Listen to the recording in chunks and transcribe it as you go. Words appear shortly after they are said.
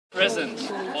present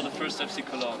for the first FC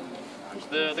Cologne.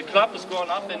 The club was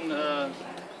grown up in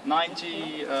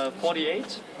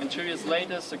 1948, and 2 years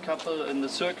later a couple in the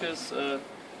circus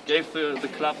gave the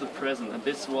club the present, and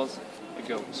this was a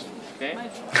goat. Okay?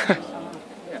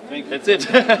 Yeah, that's it.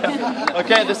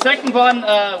 Okay, the second one,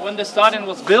 when the stadium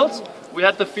was built, we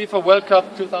had the FIFA World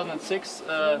Cup 2006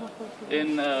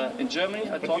 in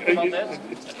Germany. I talked about that.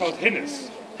 It's called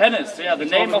Hennes. Hennes, yeah, the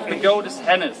name of the goat is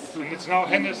Hennes. And it's now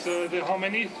Hennes, how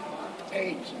many?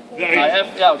 8. The 8. I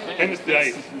have, yeah, okay. Hennes the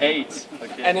 8. 8.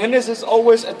 Okay. And Hennes is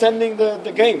always attending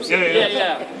the games.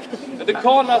 Yeah. The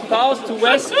corner south to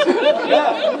west.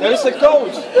 Yeah, there's a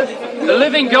goat. The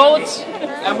living goat.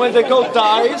 And when the goat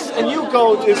dies, a new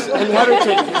goat is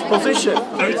inheriting his position.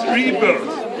 So it's rebirth.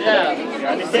 Yeah.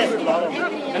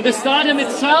 And the stadium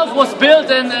itself was built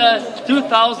in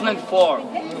 2004.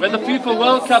 When the FIFA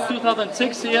World Cup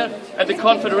 2006 here and the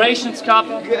Confederations Cup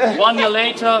 1 year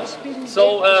later.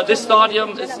 So this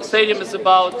stadium is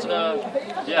about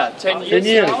 10 years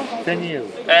now. 10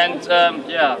 years. And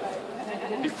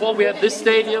before we had this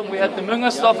stadium, we had the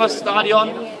Müngersdorfer Stadion,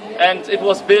 and it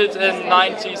was built in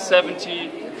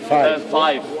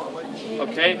 1975.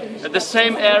 Okay, at the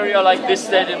same area like this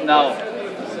stadium now.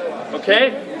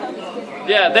 Okay,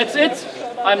 yeah, that's it.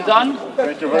 I'm done.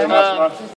 Thank you very much, Mark.